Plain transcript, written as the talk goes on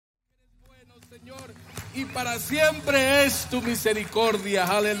Y para siempre es tu misericordia.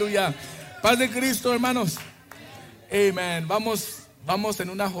 Aleluya. Paz de Cristo, hermanos. Amén. Vamos en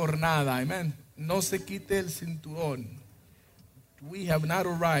una jornada. Amén. No se quite el cinturón. We have not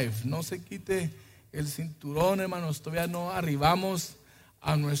arrived. No se quite el cinturón, hermanos. Todavía no arribamos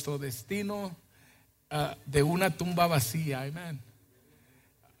a nuestro destino de una tumba vacía. Amén.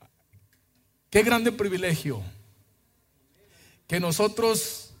 Qué grande privilegio que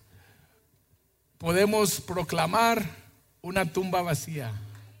nosotros podemos proclamar una tumba vacía.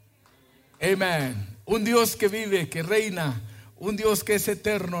 Amén. Un Dios que vive, que reina, un Dios que es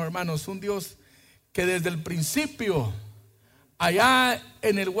eterno, hermanos, un Dios que desde el principio, allá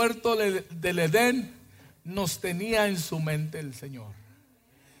en el huerto del Edén, nos tenía en su mente el Señor.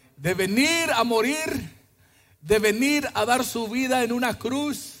 De venir a morir, de venir a dar su vida en una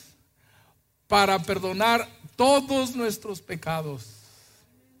cruz para perdonar todos nuestros pecados.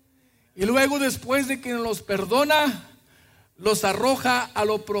 Y luego, después de que nos los perdona, los arroja a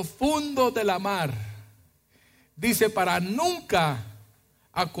lo profundo de la mar. Dice, para nunca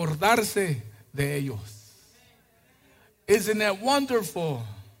acordarse de ellos. Isn't it wonderful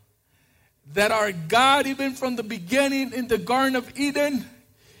that our God, even from the beginning in the Garden of Eden,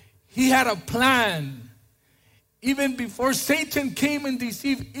 He had a plan. Even before Satan came and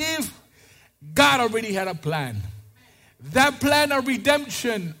deceived Eve, God already had a plan. That plan of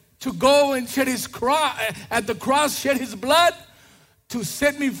redemption, to go and shed his cross at the cross, shed his blood to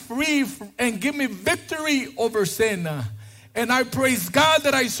set me free and give me victory over sin. And I praise God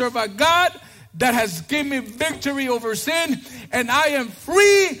that I serve a God that has given me victory over sin, and I am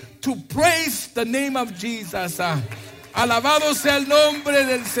free to praise the name of Jesus. Alabado sea el nombre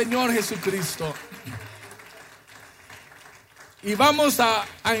del Señor Jesucristo. Y vamos a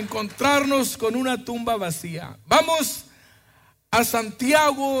encontrarnos con una tumba vacía. Vamos a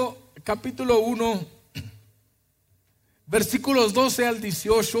Santiago capítulo 1, versículos 12 al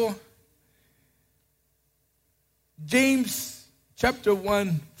 18. James chapter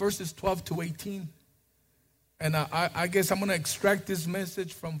 1, verses 12 to 18. And I guess I'm going to extract this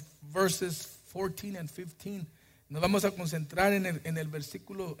message from verses 14 and 15. Nos vamos a concentrar en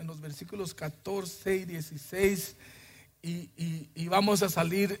los versículos 14 y 16. Y vamos a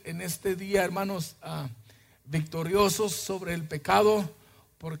salir en este día, hermanos, victoriosos sobre el pecado,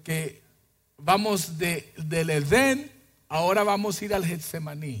 porque vamos del Edén, ahora vamos a ir al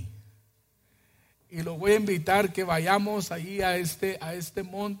Getsemaní. Y lo voy a invitar que vayamos allí a este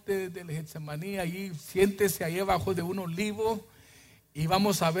monte del Getsemaní. Allí siéntese ahí abajo de un olivo y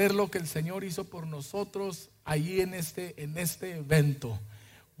vamos a ver lo que el Señor hizo por nosotros allí en este evento.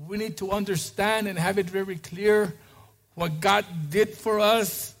 We need to understand and have it very clear what God did for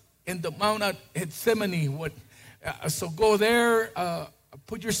us in the Mount of Gethsemane. So go there,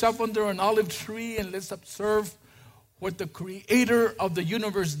 put yourself under an olive tree, and let's observe what the creator of the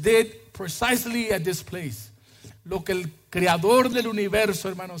universe did precisely at this place. Lo que el creador del universo,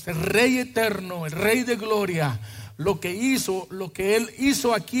 hermanos, el rey eterno, el rey de gloria, lo que él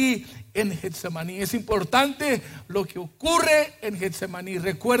hizo aquí en Getsemaní. Es importante lo que ocurre en Getsemaní.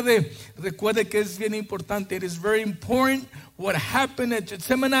 Recuerde que es bien importante. It is very important what happened at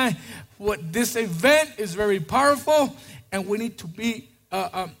Gethsemane. This event is very powerful, and we need to be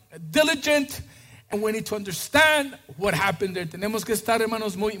diligent, and we need to understand what happened there. Tenemos que estar,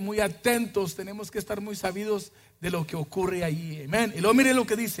 hermanos, muy atentos. Tenemos que estar muy sabidos de lo que ocurre allí. Amén. Y luego mire lo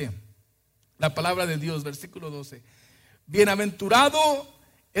que dice la palabra de Dios, versículo 12. Bienaventurado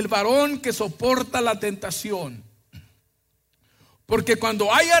el varón que soporta la tentación, porque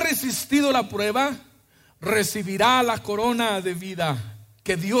cuando haya resistido la prueba, recibirá la corona de vida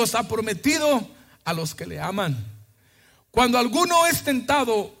que Dios ha prometido a los que le aman. Cuando alguno es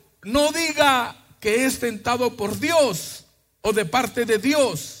tentado, no diga que es tentado por Dios o de parte de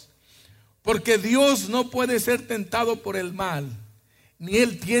Dios, porque Dios no puede ser tentado por el mal, ni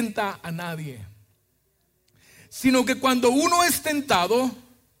él tienta a nadie. Sino que cuando uno es tentado,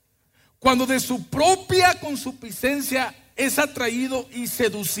 cuando de su propia concupiscencia es atraído y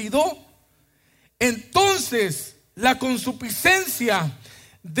seducido, entonces la concupiscencia,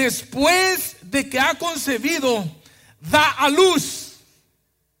 después de que ha concebido, da a luz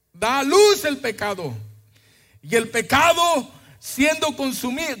el pecado. Y el pecado, siendo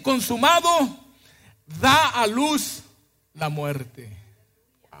consumado, da a luz la muerte.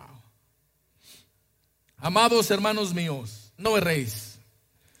 Wow. Amados hermanos míos, no erréis.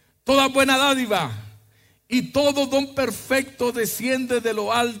 Toda buena dádiva y todo don perfecto desciende de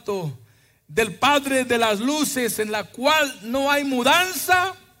lo alto, del Padre de las luces, en la cual no hay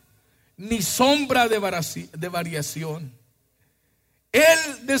mudanza ni sombra de variación.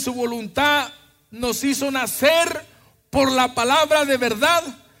 Él de su voluntad nos hizo nacer por la palabra de verdad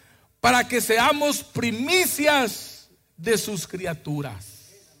para que seamos primicias de sus criaturas.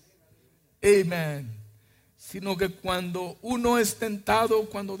 Amén. Sino que cuando uno es tentado,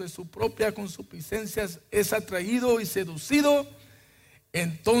 cuando de su propia concupiscencia es atraído y seducido,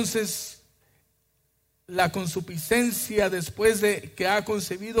 entonces la concupiscencia, después de que ha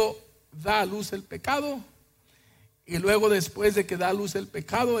concebido, da a luz el pecado. Y luego, después de que da a luz el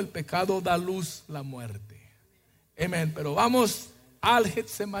pecado da a luz la muerte. Amén. Pero vamos al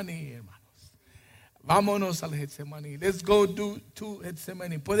Gethsemane, hermanos. Vámonos al Gethsemane. Let's go to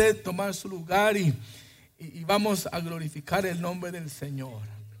Gethsemane. Puede tomar su lugar y vamos a glorificar el nombre del Señor.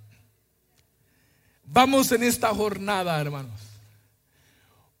 Vamos en esta jornada, hermanos,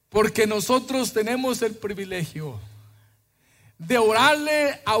 porque nosotros tenemos el privilegio de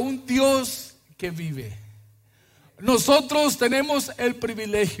orarle a un Dios que vive. Nosotros tenemos el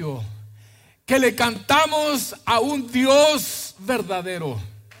privilegio que le cantamos a un Dios verdadero.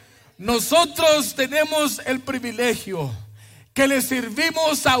 Nosotros tenemos el privilegio que le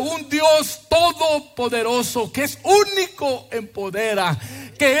servimos a un Dios todopoderoso, que es único en poder,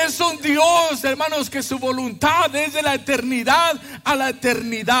 que es un Dios, hermanos, que su voluntad es de la eternidad a la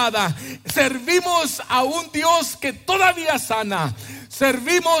eternidad. Servimos a un Dios que todavía sana.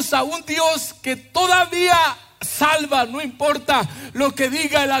 Servimos a un Dios que todavía salva. No importa lo que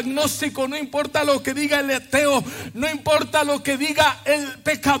diga el agnóstico, no importa lo que diga el ateo, no importa lo que diga el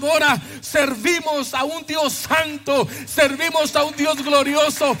pecador. Servimos a un Dios santo, servimos a un Dios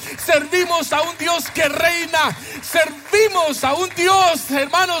glorioso, servimos a un Dios que reina, servimos a un Dios,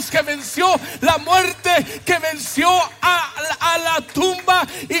 hermanos, que venció la muerte, que venció a la tumba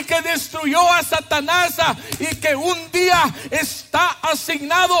y que destruyó a Satanás, y que un día está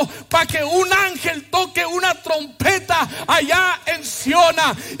asignado para que un ángel toque una trompeta allá en Sion,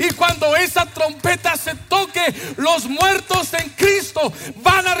 y cuando esa trompeta se toque, los muertos en Cristo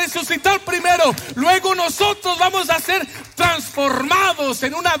van a resucitar primero. Luego nosotros vamos a ser transformados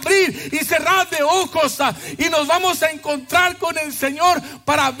en un abrir y cerrar de ojos, y nos vamos a encontrar con el Señor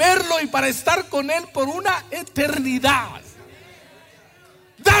para verlo y para estar con Él por una eternidad.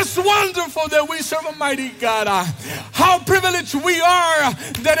 That's wonderful that we serve a mighty God. How privileged we are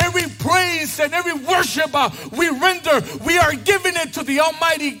that every praise and every worship we render, we are giving it to the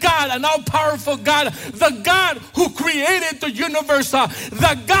Almighty God, an all-powerful God, the God who created the universe,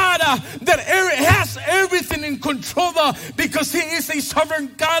 the God that has everything in control, because He is a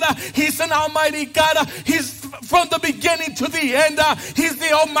sovereign God. He's an Almighty God. He's from the beginning to the end. He's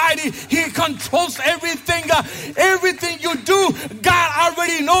the Almighty. He controls everything. Everything you do, God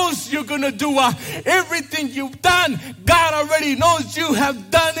already knows you're going to do. Everything you've done, God already knows you have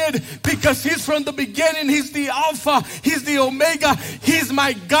done it, because He's from the beginning. He's the Alpha. He's the Omega. He's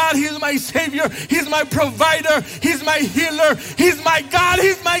my God. He's my Savior. He's my provider. He's my healer. He's my God.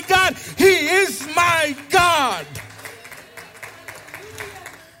 He's my God. He is my God.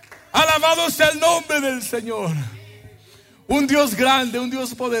 Alabado sea el nombre del Señor. Un Dios grande, un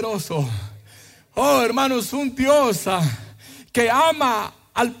Dios poderoso. Oh, hermanos, un Dios que ama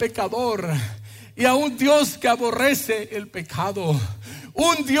al pecador, y a un Dios que aborrece el pecado.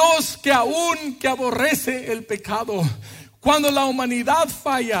 Un Dios que aborrece el pecado. Cuando la humanidad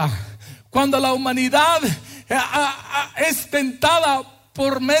falla, cuando la humanidad es tentada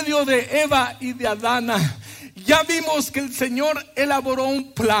por medio de Eva y de Adán, ya vimos que el Señor elaboró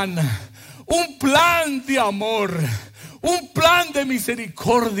un plan de amor, un plan de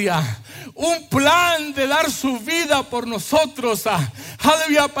misericordia, un plan de dar su vida por nosotros,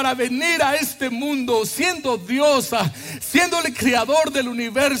 aleluya, para venir a este mundo siendo Dios, siendo el creador del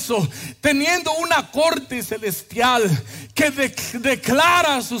universo, teniendo una corte celestial que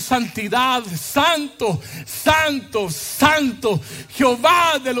declara su santidad. Santo, santo, santo,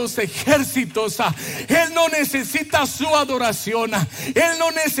 Jehová de los ejércitos. Él no necesita su adoración, Él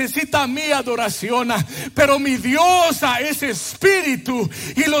no necesita mi adoración, pero mi Dios es espíritu,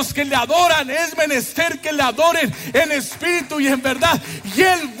 y los que le adoran es menester que le adoren en espíritu y en verdad, y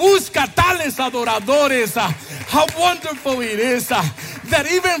Él busca tales adoradores. How wonderful it is that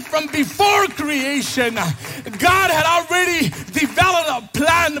even from before creation, God had already developed a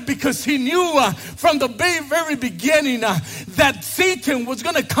plan, because He knew from the very beginning that Satan was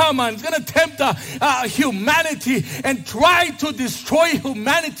going to come and going to tempt humanity and try to destroy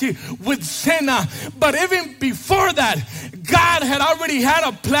humanity with sin. But even before that, God had already had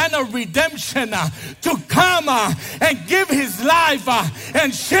a plan of redemption to come and give his life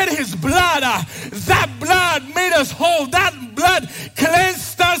and shed his blood. That blood made us whole. That blood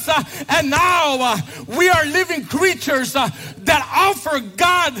cleansed us. And now we are living creatures that offer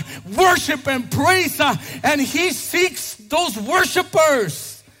God worship and praise. And he seeks those worshipers.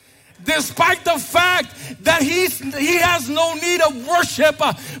 Despite the fact that he has no need of worship,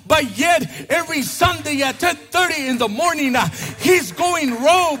 but yet every Sunday at 10:30 in the morning, he's going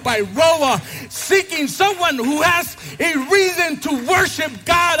row by row, seeking someone who has a reason to worship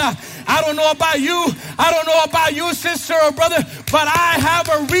God. I don't know about you. I don't know about you, sister or brother, but I have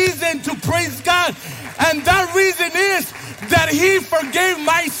a reason to praise God. And that reason is that he forgave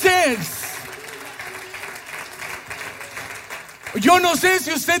my sins. Yo no sé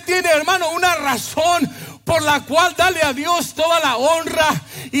si usted tiene, hermano, una razón por la cual darle a Dios toda la honra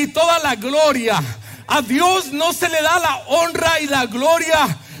y toda la gloria. A Dios no se le da la honra y la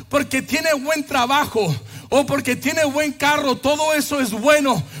gloria porque tiene buen trabajo o porque tiene buen carro. Todo eso es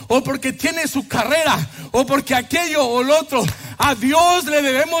bueno. O porque tiene su carrera o porque aquello o lo otro. A Dios le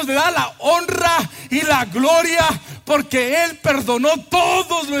debemos de dar la honra y la gloria porque Él perdonó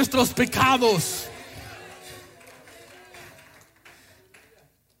todos nuestros pecados.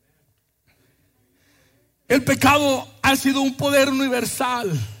 El pecado ha sido un poder universal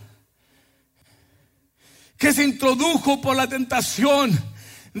que se introdujo por la tentación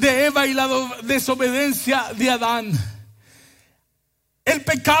de Eva y la desobediencia de Adán. El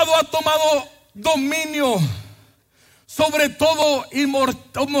pecado ha tomado dominio sobre todo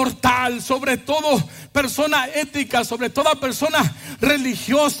inmortal, sobre todo persona ética, sobre toda persona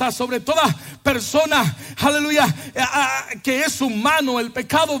religiosa, sobre toda persona, aleluya, que es humano. El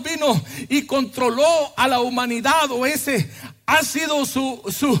pecado vino y controló a la humanidad, o ese ha sido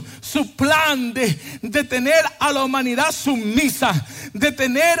su plan de tener a la humanidad sumisa, de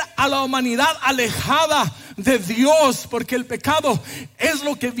tener a la humanidad alejada de Dios, porque el pecado es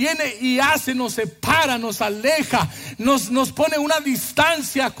lo que viene y hace, nos separa, nos aleja, nos pone una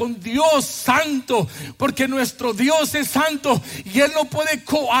distancia con Dios santo, porque nuestro Dios es santo y Él no puede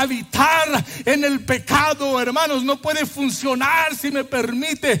cohabitar en el pecado, hermanos, no puede funcionar, si me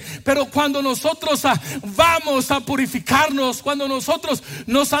permite. Pero cuando nosotros vamos a purificarnos, cuando nosotros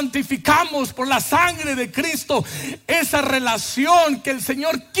nos santificamos por la sangre de Cristo, esa relación que el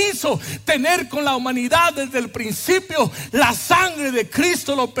Señor quiso tener con la humanidad desde el principio, la sangre de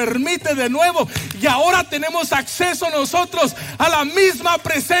Cristo lo permite de nuevo, y ahora tenemos acceso nosotros a la misma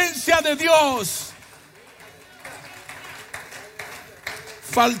presencia de Dios.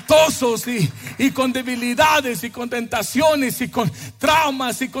 Faltosos y con debilidades y con tentaciones y con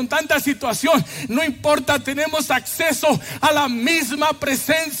traumas y con tanta situación, no importa, tenemos acceso a la misma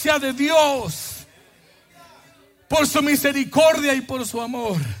presencia de Dios por su misericordia y por su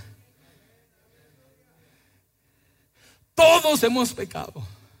amor. Todos hemos pecado.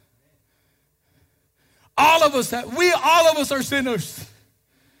 All of us are sinners.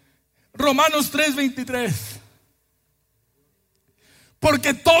 Romanos 3:23.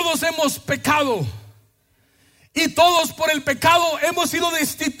 Porque todos hemos pecado y todos por el pecado hemos sido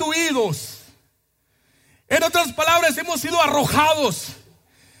destituidos. En otras palabras, hemos sido arrojados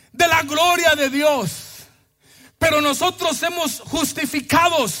de la gloria de Dios. Pero nosotros hemos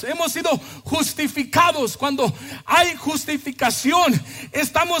sido justificados. Cuando hay justificación,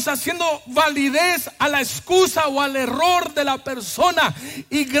 estamos haciendo validez a la excusa o al error de la persona.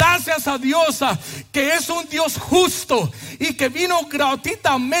 Y gracias a Dios que es un Dios justo y que vino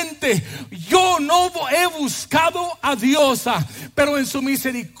gratuitamente. Yo no he buscado a Dios, pero en su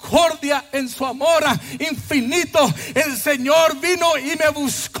misericordia, en su amor infinito, el Señor vino y me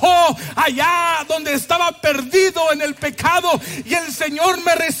buscó allá donde estaba perdido en el pecado, y el Señor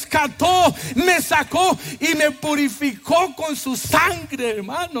me rescató, me sacó y me purificó con su sangre,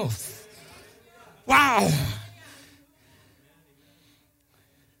 hermanos. Wow.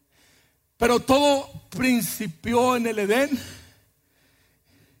 Pero todo principió en el Edén.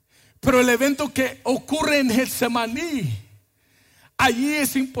 Pero el evento que ocurre en Gethsemane, allí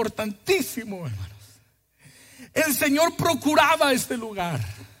es importantísimo, hermanos. El Señor procuraba este lugar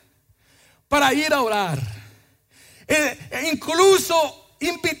para ir a orar. Incluso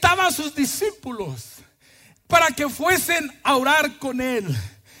invitaba a sus discípulos para que fuesen a orar con Él.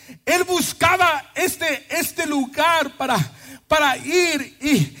 Él buscaba este lugar para ir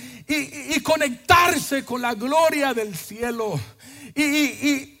y conectarse con la gloria del cielo.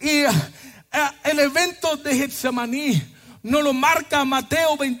 Y el evento de Getsemaní Nos lo marca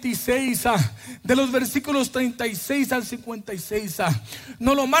Mateo 26, de los versículos 36 al 56.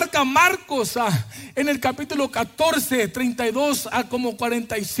 Nos lo marca Marcos en el capítulo 14, 32 a como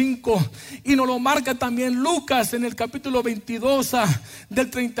 45. Y nos lo marca también Lucas en el capítulo 22,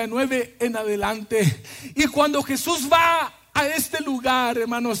 del 39 en adelante. Y cuando Jesús va a este lugar,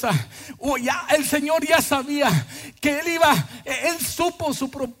 hermanos, ya el Señor ya sabía que Él supo su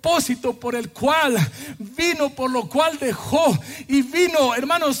propósito por el cual vino, por lo cual dejó y vino,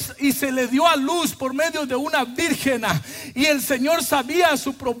 hermanos, y se le dio a luz por medio de una virgen. Y el Señor sabía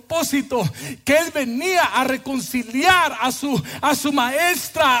su propósito, que Él venía a reconciliar a su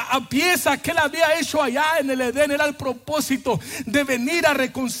maestra, a pieza que Él había hecho allá en el Edén. Era el propósito de venir a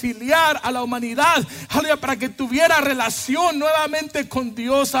reconciliar a la humanidad, para que tuviera relación nuevamente con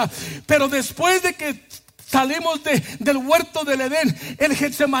Dios. Pero después de que salimos del huerto del Edén, el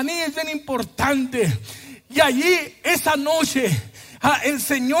Getsemaní es bien importante. Y allí esa noche el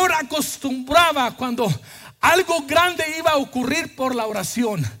Señor acostumbraba, cuando algo grande iba a ocurrir por la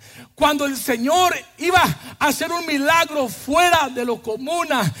oración, cuando el Señor iba a hacer un milagro fuera de lo común,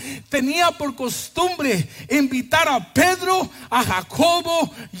 tenía por costumbre invitar a Pedro, a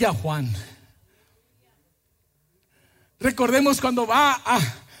Jacobo y a Juan. Recordemos cuando va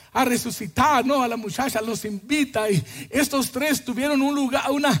a resucitar, ¿no? A la muchacha los invita, y estos tres tuvieron un lugar,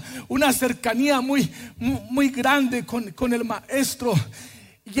 una cercanía muy grande con el maestro.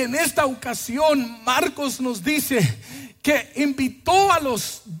 Y en esta ocasión Marcos nos dice que invitó a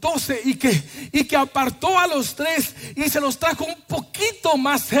los 12 y que apartó a los 3 y se los trajo un poquito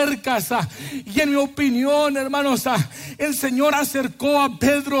más cerca. Y en mi opinión, hermanos, el Señor acercó a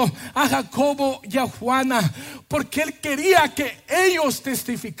Pedro, a Jacobo y a Juana, porque Él quería que ellos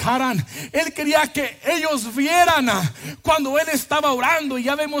testificaran. Él quería que ellos vieran cuando Él estaba orando. Y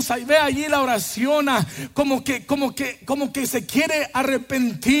ya vemos, ve allí la oración, como que se quiere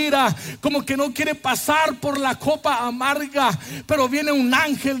arrepentir, como que no quiere pasar por la copa amarga. Pero viene un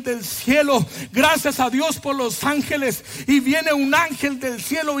ángel del cielo, gracias a Dios por los ángeles, y viene un ángel del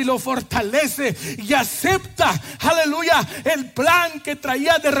cielo y lo fortalece y acepta, aleluya, el plan que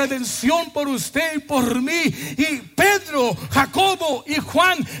traía de redención por usted y por mí. Y Pedro, Jacobo y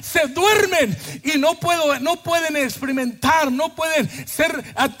Juan se duermen y no pueden experimentar, no pueden ser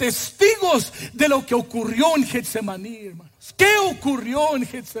testigos de lo que ocurrió en Getsemaní, hermanos. ¿Qué ocurrió en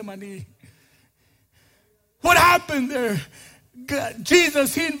Getsemaní? What happened there?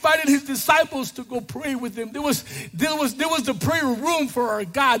 Jesus, He invited His disciples to go pray with Him. There was the prayer room for our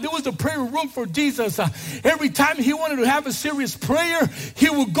God. There was the prayer room for Jesus. Every time He wanted to have a serious prayer, He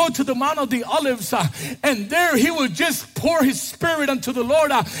would go to the Mount of the Olives, and there He would just pour His Spirit unto the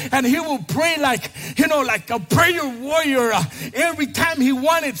Lord, and He would pray like a prayer warrior. Every time He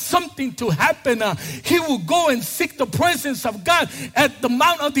wanted something to happen, He would go and seek the presence of God at the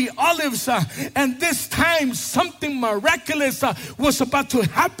Mount of the Olives. And this time something miraculous was about to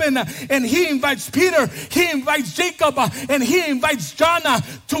happen, and He invites Peter, He invites Jacob, and He invites John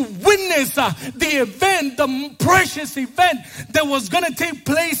to witness the event, the precious event that was going to take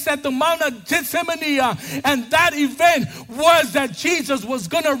place at the Mount of Gethsemane. And that event was that Jesus was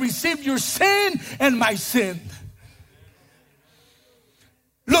going to receive your sin and my sin.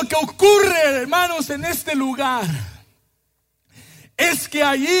 Lo que ocurre, hermanos, en este lugar es que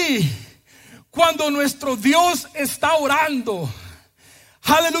allí, cuando nuestro Dios está orando,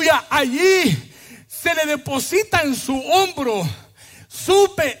 aleluya, allí se le deposita en su hombro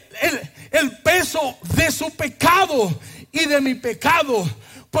el peso de su pecado y de mi pecado,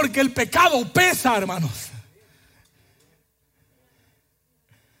 porque el pecado pesa, hermanos.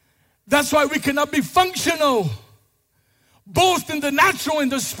 That's why we cannot be functional, both in the natural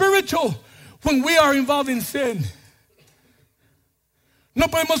and the spiritual, when we are involved in sin. No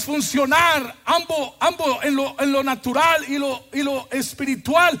podemos funcionar ambos en lo natural y lo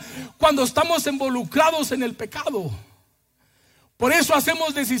espiritual cuando estamos involucrados en el pecado. Por eso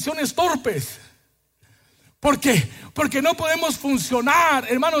hacemos decisiones torpes. Porque no podemos funcionar,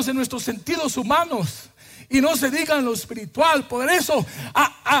 hermanos, en nuestros sentidos humanos. Y no se diga en lo espiritual. Por eso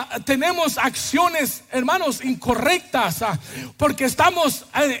tenemos acciones, hermanos, incorrectas, porque estamos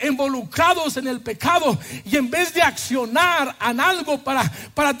involucrados en el pecado. Y en vez de accionar en algo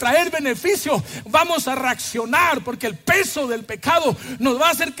para traer beneficio, vamos a reaccionar, porque el peso del pecado nos va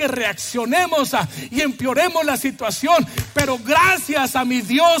a hacer que reaccionemos y empeoremos la situación. Pero gracias a mi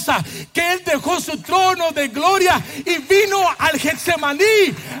Dios, que Él dejó su trono de gloria y vino al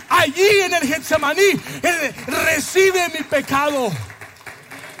Getsemaní. Allí en el Getsemaní Él recibe mi pecado.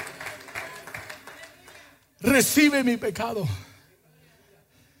 Recibe mi pecado.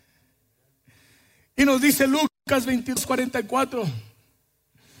 Y nos dice Lucas Lucas 22:44,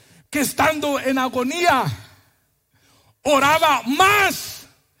 que estando en agonía, oraba más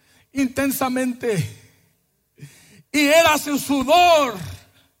intensamente, y era su sudor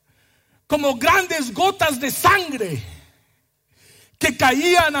como grandes gotas de sangre que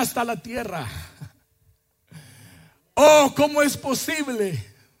caían hasta la tierra. Oh, ¿cómo es posible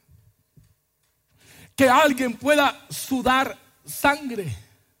que alguien pueda sudar sangre?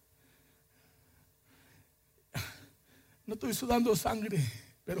 No estoy sudando sangre,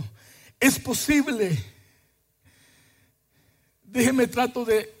 pero es posible. Déjeme trato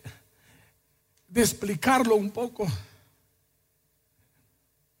de explicarlo un poco.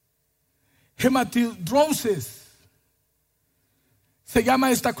 Hematidrosis se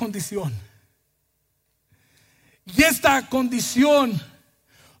llama esta condición. Y esta condición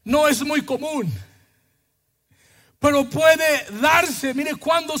no es muy común, pero puede darse. Mire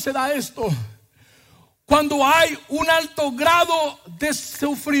cuándo se da esto: cuando hay un alto grado de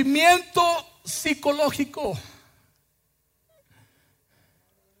sufrimiento psicológico.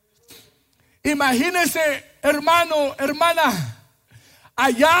 Imagínese, hermano, hermana,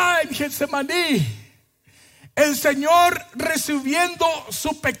 allá en Gethsemane, el Señor recibiendo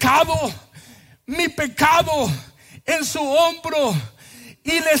su pecado, mi pecado, en su hombro,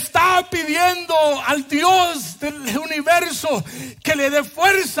 y le está pidiendo al Dios del universo que le dé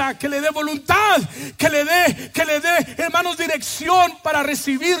fuerza, que le dé voluntad, que le dé, hermanos, dirección para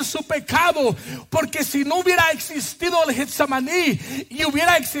recibir su pecado. Porque si no hubiera existido el Getsemaní y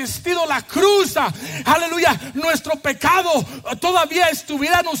hubiera existido la cruz, aleluya, nuestro pecado todavía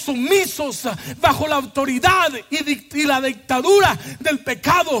estuviéramos sumisos bajo la autoridad y la dictadura del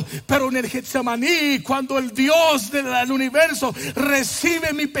pecado. Pero en el Getsemaní, cuando el Dios del universo recibe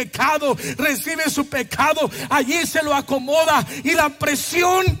mi pecado, recibe su pecado, allí se lo acomoda, y la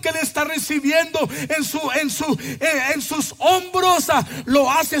presión que le está recibiendo en sus hombros lo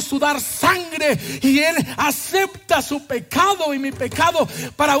hace sudar sangre, y él acepta su pecado y mi pecado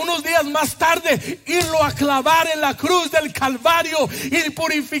para unos días más tarde irlo a clavar en la cruz del Calvario y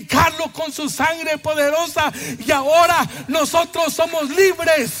purificarlo con su sangre poderosa, y ahora nosotros somos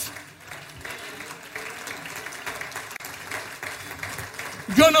libres.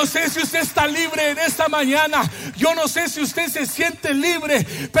 Yo no sé si usted está libre en esta mañana. Yo no sé si usted se siente libre.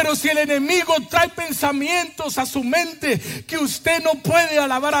 Pero si el enemigo trae pensamientos a su mente que usted no puede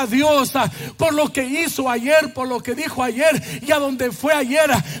alabar a Dios por lo que hizo ayer, por lo que dijo ayer y a donde fue ayer,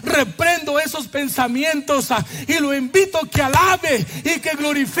 reprendo esos pensamientos y lo invito a que alabe y que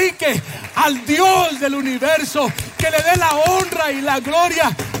glorifique al Dios del universo, que le dé la honra y la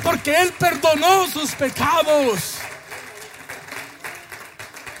gloria, porque Él perdonó sus pecados.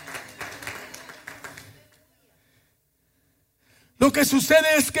 Lo que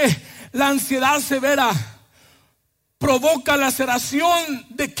sucede es que la ansiedad severa provoca laceración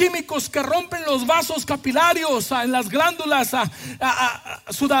de químicos que rompen los vasos capilarios en las glándulas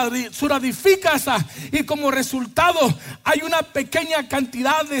sudoríficas, y como resultado hay una pequeña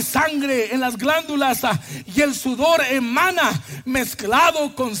cantidad de sangre en las glándulas, y el sudor emana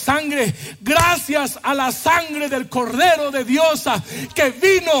mezclado con sangre, gracias a la sangre del Cordero de Dios que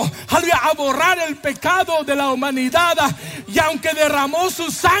vino a borrar el pecado de la humanidad. Y aunque derramó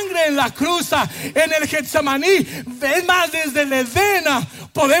su sangre en la cruz, en el Getsemaní, es más, desde el Edén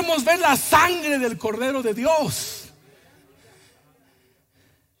podemos ver la sangre del Cordero de Dios.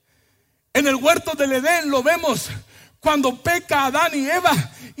 En el huerto del Edén lo vemos cuando peca Adán y Eva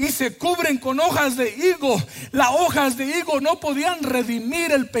y se cubren con hojas de higo. Las hojas de higo no podían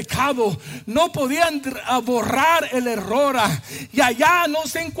redimir el pecado, no podían borrar el error. Y allá, no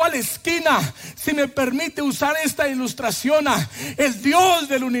sé en cuál esquina, si me permite usar esta ilustración, el Dios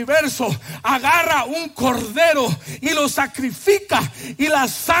del universo agarra un cordero y lo sacrifica, y la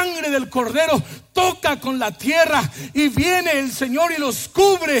sangre del cordero toca con la tierra, y viene el Señor y los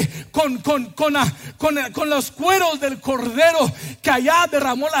cubre con los cueros del cordero que allá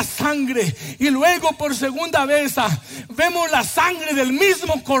derramó la sangre. Y luego por segunda vez vemos la sangre del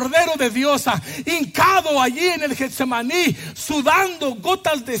mismo Cordero de Dios hincado allí en el Getsemaní, sudando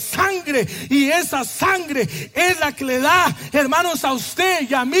gotas de sangre, y esa sangre es la que le da, hermanos, a usted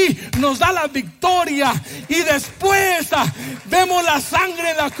y a mí, nos da la victoria. Y después vemos la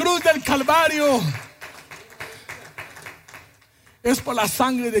sangre en la cruz del Calvario. Es por la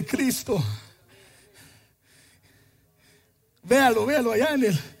sangre de Cristo. Véalo allá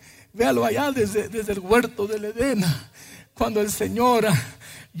véalo allá desde el huerto del Edén, cuando el Señor,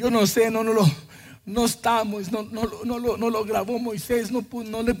 yo no sé, no no estamos, no lo grabó Moisés,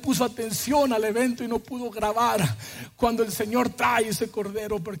 no le puso atención al evento y no pudo grabar cuando el Señor trae ese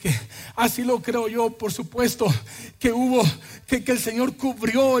cordero, porque así lo creo yo. Por supuesto que el Señor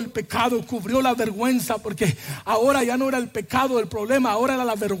cubrió el pecado, cubrió la vergüenza, porque ahora ya no era el pecado el problema, ahora era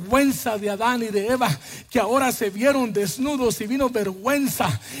la vergüenza de Adán y de Eva, que ahora se vieron desnudos y vino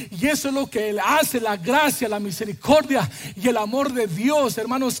vergüenza. Y eso es lo que Él hace, la gracia, la misericordia y el amor de Dios,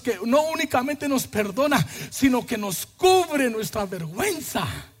 hermanos, que no únicamente nos perdona, sino que nos cubre nuestra vergüenza.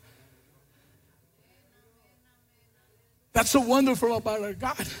 That's so wonderful about our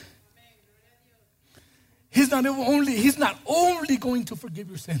God. He's not only going to forgive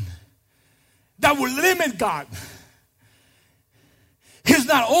your sin. That will limit God. He's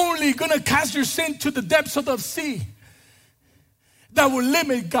not only going to cast your sin to the depths of the sea. That will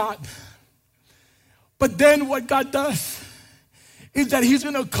limit God. But then what God does is that He's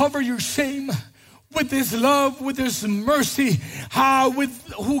going to cover your shame with His love, with His mercy,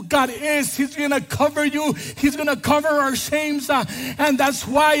 with who God is. He's going to cover you. He's going to cover our shames. And that's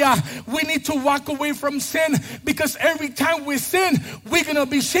why we need to walk away from sin, because every time we sin, we're going to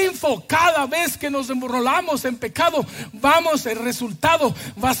be shameful. Cada vez que nos emborrolamos en pecado, el resultado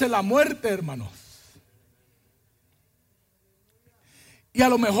va a ser la muerte, hermanos. Y a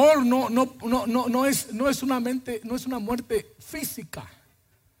lo mejor no es una muerte física.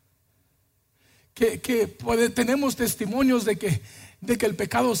 Tenemos testimonios de que el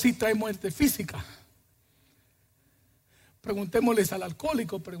pecado sí trae muerte física. Preguntémosles al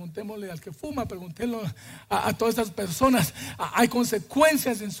alcohólico, preguntémosle al que fuma, preguntémosle a todas esas personas. Hay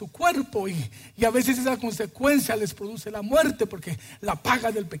consecuencias en su cuerpo y a veces esa consecuencia les produce la muerte, porque la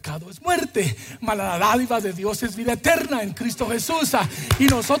paga del pecado es muerte, mas la dádiva de Dios es vida eterna en Cristo Jesús. Y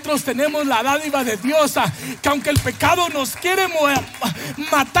nosotros tenemos la dádiva de Dios, que aunque el pecado nos quiere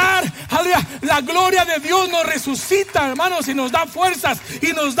matar, aleluya, la gloria de Dios nos resucita, hermanos, y nos da fuerzas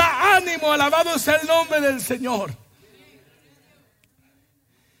y nos da ánimo. Alabado sea el nombre del Señor.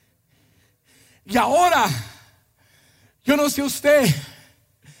 Y ahora, yo no sé usted,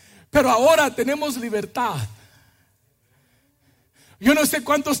 pero ahora tenemos libertad. Yo no sé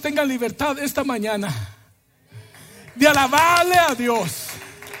cuántos tengan libertad esta mañana de alabarle a Dios.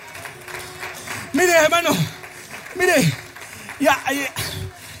 Mire, hermano, mire,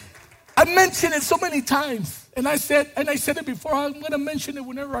 I mentioned it so many times. And I said it before. I'm going to mention it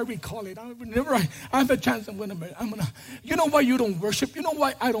whenever I recall it. Whenever I have a chance, I'm going to. You know why you don't worship? You know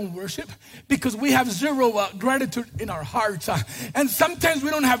why I don't worship? Because we have zero gratitude in our hearts. And sometimes we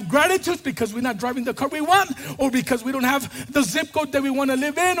don't have gratitude because we're not driving the car we want, or because we don't have the zip code that we want to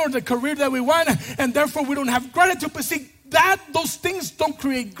live in, or the career that we want, and therefore we don't have gratitude. But see, those things don't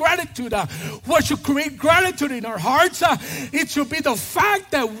create gratitude. What should create gratitude in our hearts, it should be the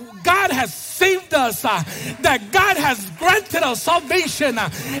fact that God has saved us, that God has granted us salvation,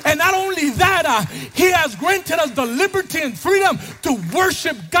 and not only that, He has granted us the liberty and freedom to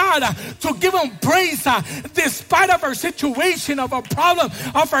worship God, to give Him praise, despite of our situation, of our problem,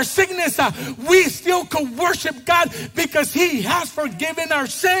 of our sickness. We still can worship God because He has forgiven our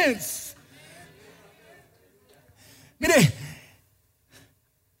sins. Mire,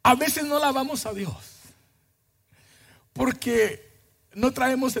 a veces no alabamos a Dios porque no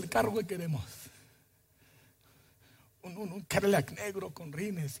traemos el carro que queremos, un Cadillac negro con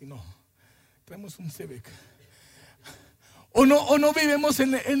rines, sino traemos un Civic, o no vivimos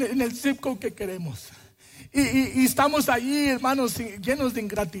en el zip code que queremos. Y estamos allí, hermanos, llenos de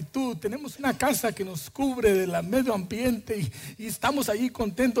ingratitud. Tenemos una casa que nos cubre del medio ambiente y estamos allí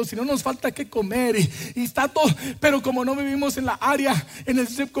contentos y no nos falta qué comer y está todo. Pero como no vivimos en la área, en el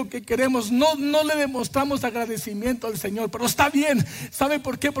circo que queremos, no le demostramos agradecimiento al Señor. Pero está bien. ¿Sabe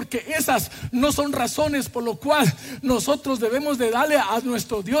por qué? Porque esas no son razones por lo cual nosotros debemos de darle a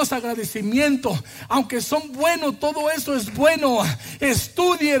nuestro Dios agradecimiento. Aunque son buenos, todo eso es bueno.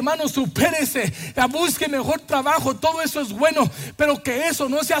 Estudie, hermano, supérese, busque mejor trabajo, todo eso es bueno, pero que eso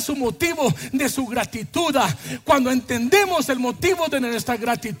no sea su motivo de su gratitud. Cuando entendemos el motivo de nuestra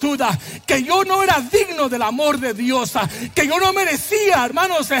gratitud, que yo no era digno del amor de Dios, que yo no merecía,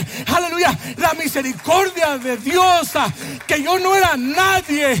 hermanos, aleluya, la misericordia de Dios, que yo no era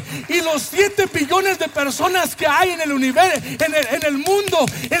nadie, y los 7 billones de personas que hay en el universo, en el mundo,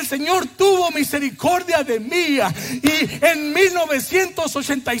 el Señor tuvo misericordia de mí. Y en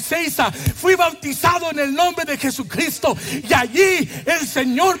 1986 fui bautizado en el nombre de Jesucristo, y allí el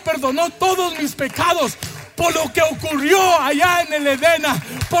Señor perdonó todos mis pecados. Por lo que ocurrió allá en el Edén,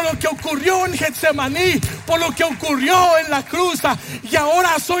 por lo que ocurrió en Gethsemane, por lo que ocurrió en la cruz, y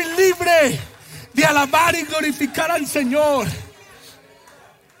ahora soy libre de alabar y glorificar al Señor.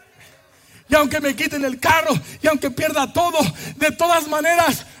 y aunque me quiten el carro, y aunque pierda todo, de todas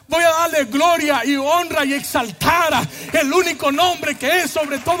maneras voy a darle gloria y honra y exaltar a el único nombre que es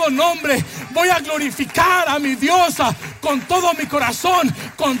sobre todo nombre. Voy a glorificar a mi Dios con todo mi corazón,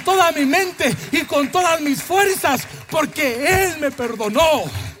 con toda mi mente y con todas mis fuerzas, porque Él me perdonó.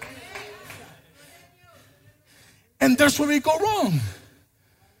 And that's where we go wrong.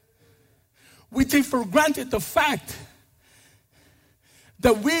 We take for granted the fact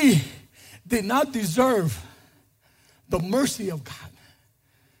that we did not deserve the mercy of God.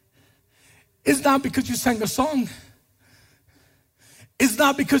 It's not because you sang a song. It's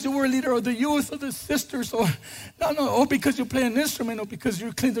not because you were a leader of the youth or the sisters, or because you play an instrument, or because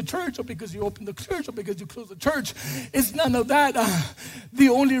you clean the church, or because you open the church, or because you close the church. It's none of that. The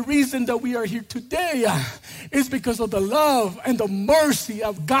only reason that we are here today is because of the love and the mercy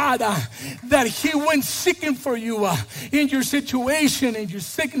of God, that He went seeking for you in your situation, in your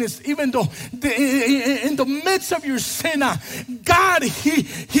sickness, even though in the midst of your sin, God,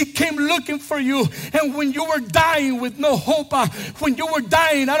 He came looking for you. And when you were dying with no hope, when you were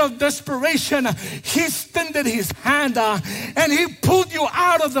dying out of desperation, He extended His hand and He pulled you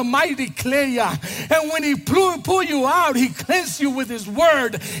out of the mighty clay. And when He pulled you out, He cleansed you with His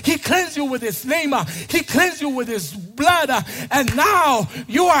word. He cleansed you with His name. He cleansed you with His blood. And now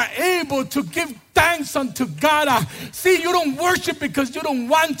you are able to give thanks unto God. See, you don't worship because you don't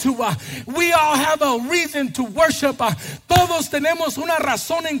want to. We all have a reason to worship. Todos tenemos una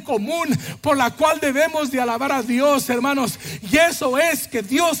razón en común por la cual debemos de alabar a Dios, hermanos. Y eso es que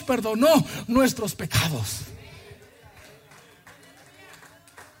Dios perdonó nuestros pecados.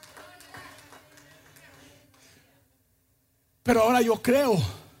 Pero ahora yo creo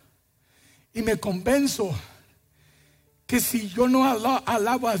y me convenzo que si yo no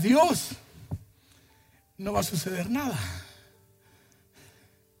alabo a Dios, no va a suceder nada.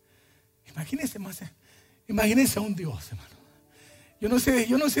 Imagínese a un Dios, hermano. Yo no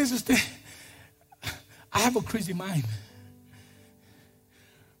sé si usted. I have a crazy mind.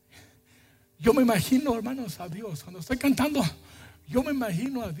 Yo me imagino, hermanos, a Dios. Cuando estoy cantando, yo me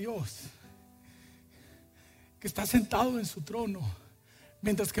imagino a Dios que está sentado en su trono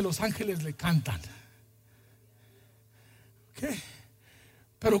mientras que los ángeles le cantan. ¿Ok?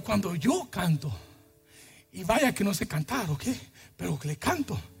 Pero cuando yo canto, y vaya que no sé cantar, ¿ok? Pero le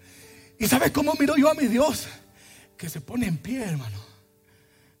canto. ¿Y sabe cómo miro yo a mi Dios? Que se pone en pie, hermano.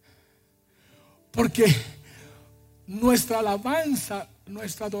 Porque nuestra alabanza,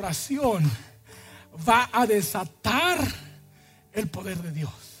 nuestra adoración va a desatar el poder de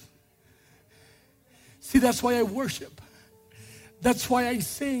Dios. See, that's why I worship. That's why I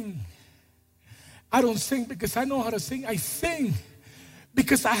sing. I don't sing because I know how to sing. I sing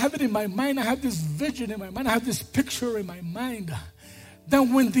because I have it in my mind. I have this vision in my mind. I have this picture in my mind. That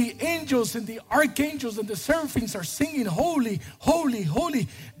when the angels and the archangels and the seraphims are singing holy, holy, holy,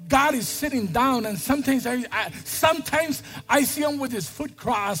 God is sitting down, and sometimes I see him with his foot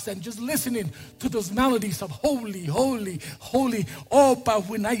crossed and just listening to those melodies of holy, holy, holy. Oh, but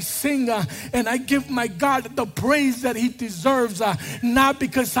when I sing and I give my God the praise that He deserves, not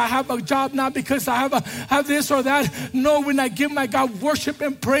because I have a job, not because I have this or that. No, when I give my God worship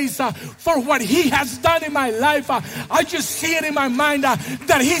and praise for what He has done in my life, I just see it in my mind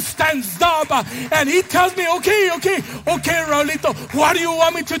that He stands up and He tells me, okay, Raulito, what do you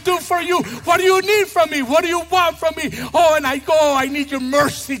want me to do for you? What do you need from me? What do you want from me? Oh, and I go, I need your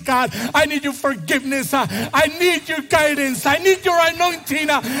mercy, God. I need your forgiveness. I need your guidance. I need your anointing.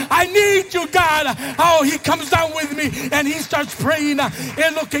 I need you, God. Oh, He comes down with me and He starts praying.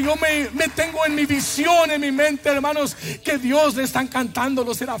 Es lo que yo me tengo en mi visión, en mi mente, hermanos, que Dios le están cantando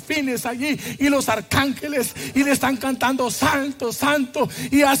los serafines allí y los arcángeles y le están cantando santo, santo,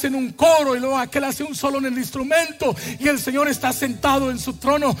 y hacen un coro y luego aquel hace un solo en el instrumento y el Señor está sentado en su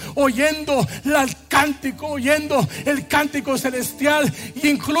trono oyendo el cántico celestial. Y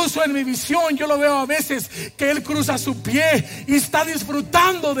incluso en mi visión yo lo veo a veces que Él cruza su pie y está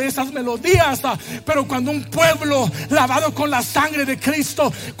disfrutando de esas melodías. Pero cuando un pueblo lavado con la sangre de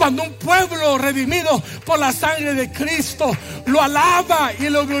Cristo, cuando un pueblo redimido por la sangre de Cristo lo alaba y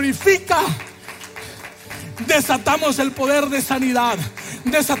lo glorifica, desatamos el poder de sanidad,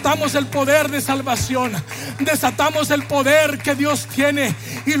 desatamos el poder de salvación, desatamos el poder que Dios tiene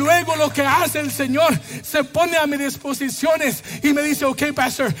Y luego lo que hace el Señor, se pone a mis disposiciones y me dice: ok,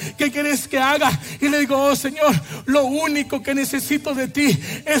 pastor, ¿qué quieres que haga? Y le digo: oh Señor, lo único que necesito de ti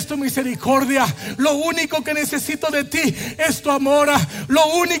es tu misericordia. Lo único que necesito de ti es tu amor. Lo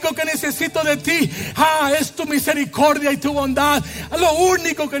único que necesito de ti es tu misericordia y tu bondad. Lo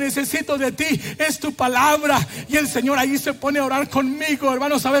único que necesito de ti es tu palabra. Y el Señor ahí se pone a orar conmigo,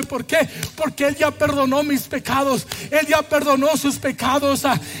 hermano. ¿Sabe por qué? Porque Él ya perdonó mis pecados. Él ya perdonó sus pecados.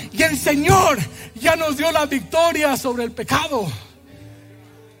 Y el Señor ya nos dio la victoria sobre el pecado.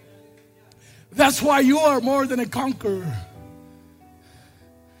 That's why you are more than a conqueror.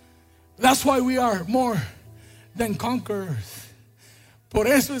 That's why we are more than conquerors. Por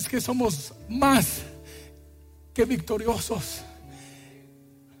eso es que somos más que victoriosos.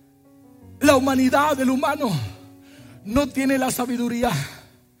 La humanidad, el humano, no tiene la sabiduría,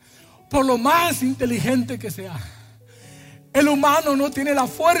 por lo más inteligente que sea. El humano no tiene la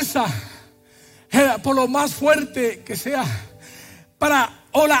fuerza, por lo más fuerte que sea,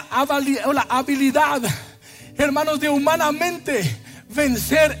 o la habilidad, hermanos, de humanamente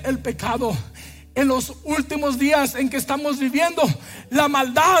vencer el pecado. En los últimos días en que estamos viviendo, la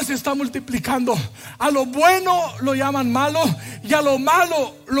maldad se está multiplicando. A lo bueno lo llaman malo y a lo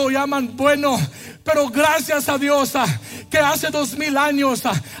malo lo llaman bueno. Pero gracias a Dios que hace 2000 años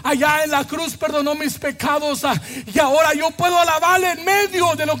allá en la cruz perdonó mis pecados, y ahora yo puedo alabarle en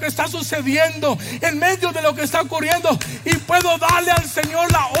medio de lo que está sucediendo, en medio de lo que está ocurriendo, y puedo darle al Señor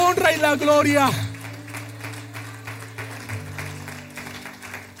la honra y la gloria.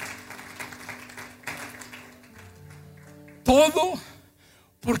 Todo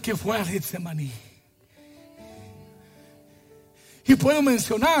porque fue a Gethsemane. Y puedo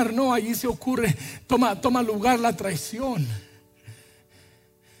mencionar, ¿no? Allí se ocurre, toma lugar la traición.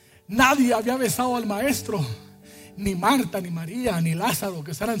 Nadie había besado al maestro. Ni Marta, ni María, ni Lázaro,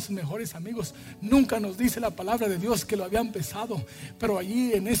 que eran sus mejores amigos. Nunca nos dice la palabra de Dios que lo habían besado. Pero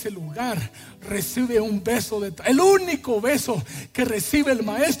allí en ese lugar recibe un beso el único beso que recibe el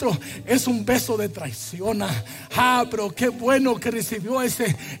maestro es un beso de traición. Pero qué bueno que recibió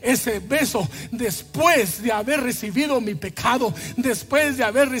ese beso después de haber recibido mi pecado, después de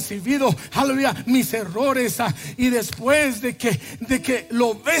haber recibido, aleluya, mis errores, y después de que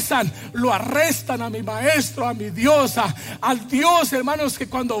lo besan, lo arrestan a mi maestro, a mi Dios, al Dios, hermanos, que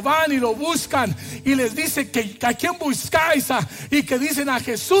cuando van y lo buscan y les dice que a quién buscáis, y que dicen a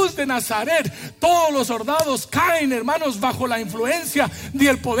Jesús de Nazaret, todos los soldados caen, hermanos, bajo la influencia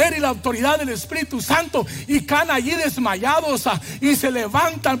del poder y la autoridad del Espíritu Santo, y caen allí desmayados, y se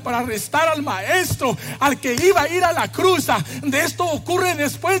levantan para arrestar al maestro, al que iba a ir a la cruz. De esto ocurre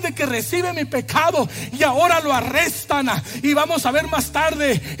después de que recibe mi pecado, y ahora lo arrestan, y vamos a ver más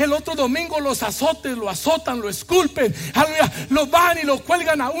tarde, el otro domingo, los azotes, lo azotan, lo esculpen, aleluya, lo van y lo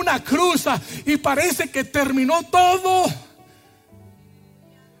cuelgan a una cruz, y parece que terminó todo,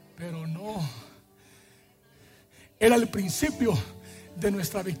 pero no. Era el principio de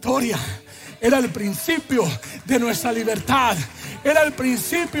nuestra victoria, era el principio de nuestra libertad, era el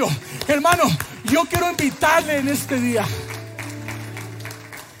principio. Hermano, yo quiero invitarle en este día,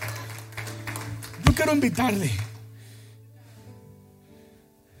 yo quiero invitarle.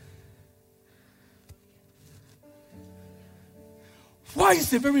 Why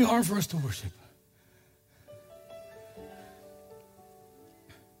is it very hard for us to worship?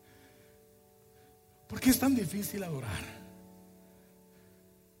 ¿Por qué es tan difícil adorar?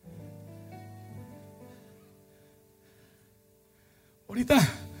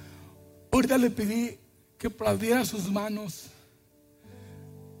 Ahorita le pedí que aplaudiera sus manos,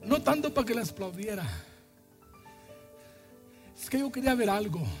 no tanto para que las aplaudiera, es que yo quería ver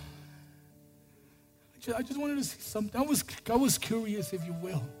algo. I just wanted to see something. I was curious, if you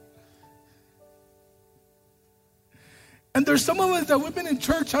will. And there's some of us that we've been in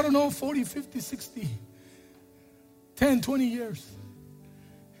church, I don't know, 40, 50, 60, 10, 20 years.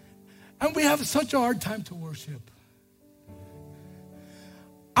 And we have such a hard time to worship.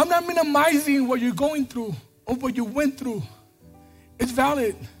 I'm not minimizing what you're going through or what you went through. It's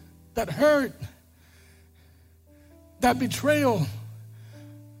valid. That hurt, that betrayal,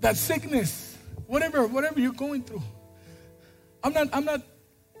 that sickness, whatever you're going through. I'm not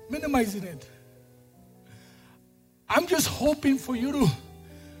minimizing it. I'm just hoping for you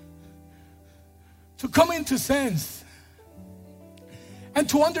to come into sense and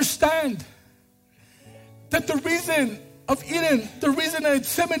to understand that the reason of Eden, the reason of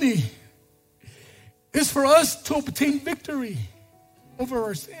Gethsemane, is for us to obtain victory over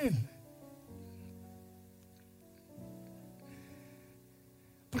our sin.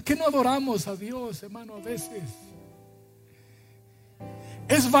 ¿Por qué no adoramos a Dios, hermano, a veces?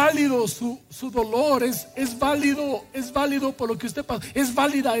 Es válido su dolor, es válido por lo que usted pasó. Es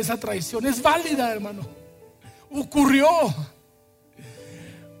válida esa traición, es válida, hermano. Ocurrió.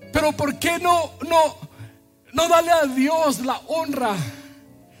 Pero ¿por qué no darle a Dios la honra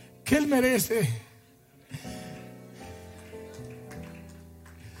que Él merece?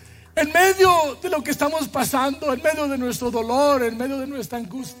 En medio de lo que estamos pasando, en medio de nuestro dolor, en medio de nuestra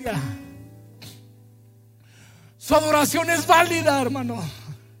angustia, su adoración es válida, hermano.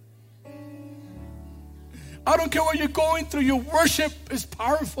 I don't care what you're going through, your worship is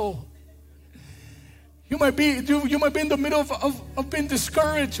powerful. You might be in the middle of being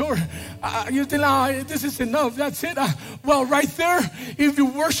discouraged, or you think, this is enough, that's it. Well, right there, if you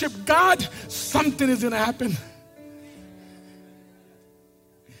worship God, something is going to happen.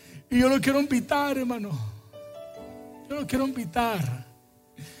 Y yo lo quiero invitar, hermano. Yo lo quiero invitar.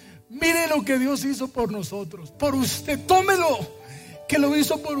 Mire lo que Dios hizo por nosotros, por usted. Tómelo, que lo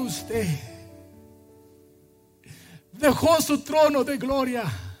hizo por usted. Dejó su trono de gloria.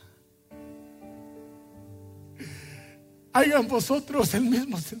 Hagan vosotros el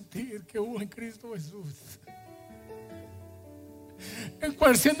mismo sentir que hubo en Cristo Jesús, en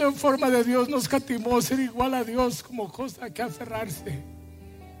cual siendo en forma de Dios no escatimó ser igual a Dios como cosa que aferrarse,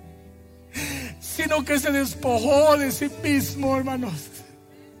 sino que se despojó de sí mismo, hermanos.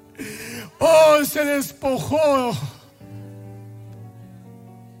 Oh, se despojó.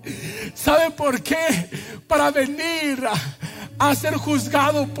 ¿Sabe por qué? Para venir a ser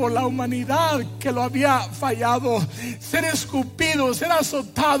juzgado por la humanidad que lo había fallado, ser escupido, ser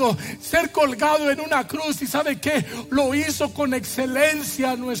azotado, ser colgado en una cruz. Y ¿sabe qué? Lo hizo con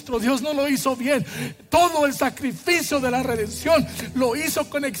excelencia. Nuestro Dios no lo hizo bien. Todo el sacrificio de la redención lo hizo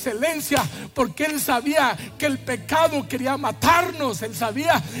con excelencia, porque Él sabía que el pecado quería matarnos. Él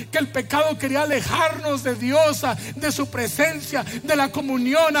sabía que el pecado quería alejarnos de Dios, de su presencia, de la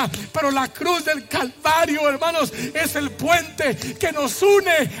comunión. Pero la cruz del Calvario, hermanos, es el puente que nos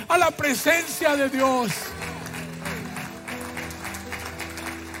une a la presencia de Dios.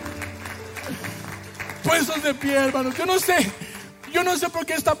 Puestos de pie, hermanos. Yo no sé por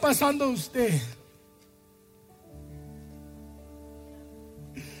qué está pasando usted.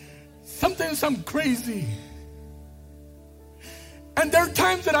 Sometimes I'm crazy, and there are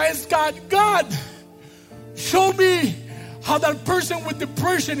times that I ask God, show me how that person with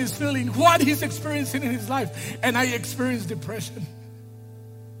depression is feeling, what he's experiencing in his life. And I experience depression.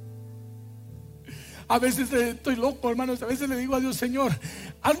 A veces estoy loco, hermanos. A veces le digo a Dios, Señor,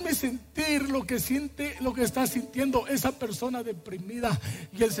 hazme sentir lo que siente, lo que está sintiendo esa persona deprimida.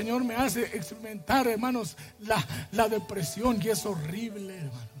 Y el Señor me hace experimentar, hermanos, la depresión. Y es horrible,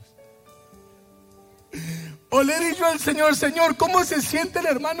 hermanos. O le he dicho al Señor, Señor, ¿cómo se siente el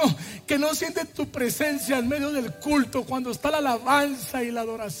hermano que no siente tu presencia en medio del culto, cuando está la alabanza y la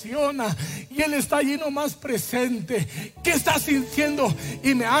adoración, y Él está allí nomás presente? ¿Qué está sintiendo?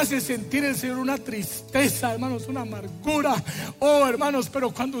 Y me hace sentir el Señor una tristeza, hermanos, una amargura. Oh, hermanos,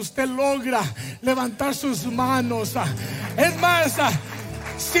 pero cuando usted logra levantar sus manos, es más,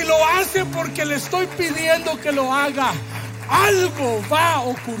 si lo hace porque le estoy pidiendo que lo haga, algo va a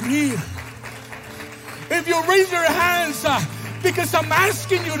ocurrir. If you raise your hands because I'm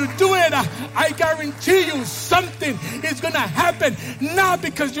asking you to do it, I guarantee you something is going to happen. Not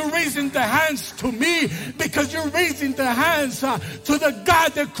because you're raising the hands to me, because you're raising the hands to the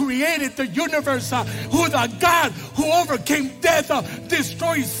God that created the universe, who the God who overcame death,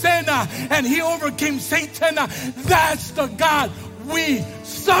 destroyed sin, and He overcame Satan. That's the God we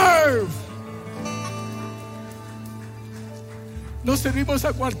serve. No servimos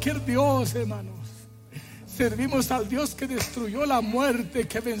a cualquier Dios, hermanos. Servimos al Dios que destruyó la muerte,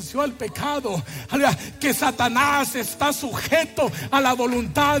 que venció al pecado, que Satanás está sujeto a la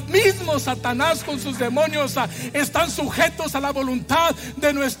voluntad. Mismo Satanás con sus demonios están sujetos a la voluntad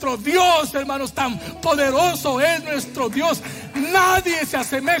de nuestro Dios, hermanos. Tan poderoso es nuestro Dios. Nadie se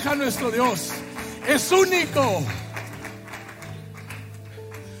asemeja a nuestro Dios. Es único.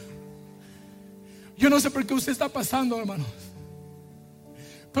 Yo no sé por qué usted está pasando, hermanos,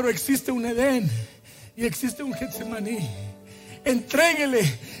 pero existe un Edén y existe un Getsemaní. Entréguele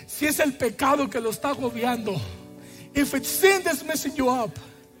si es el pecado que lo está agobiando. If it's sin that's messing you up,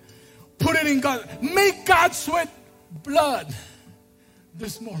 put it in God. Make God sweat blood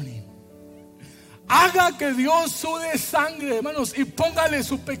this morning. Haga que Dios sude sangre, hermanos, y póngale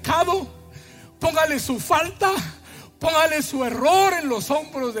su pecado, póngale su falta, póngale su error en los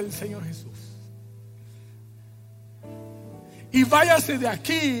hombros del Señor Jesús. Y váyase de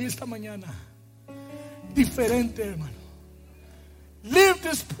aquí esta mañana diferente, hermano. Leave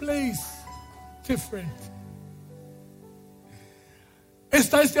this place different.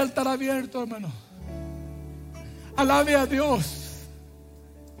 Está este altar abierto, hermano. Alabe a Dios.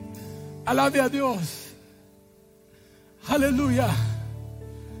 Alabe a Dios. Aleluya.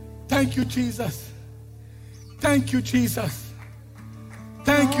 Thank you, Jesus. Thank you, Jesus.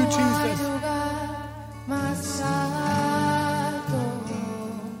 Thank you, Jesus.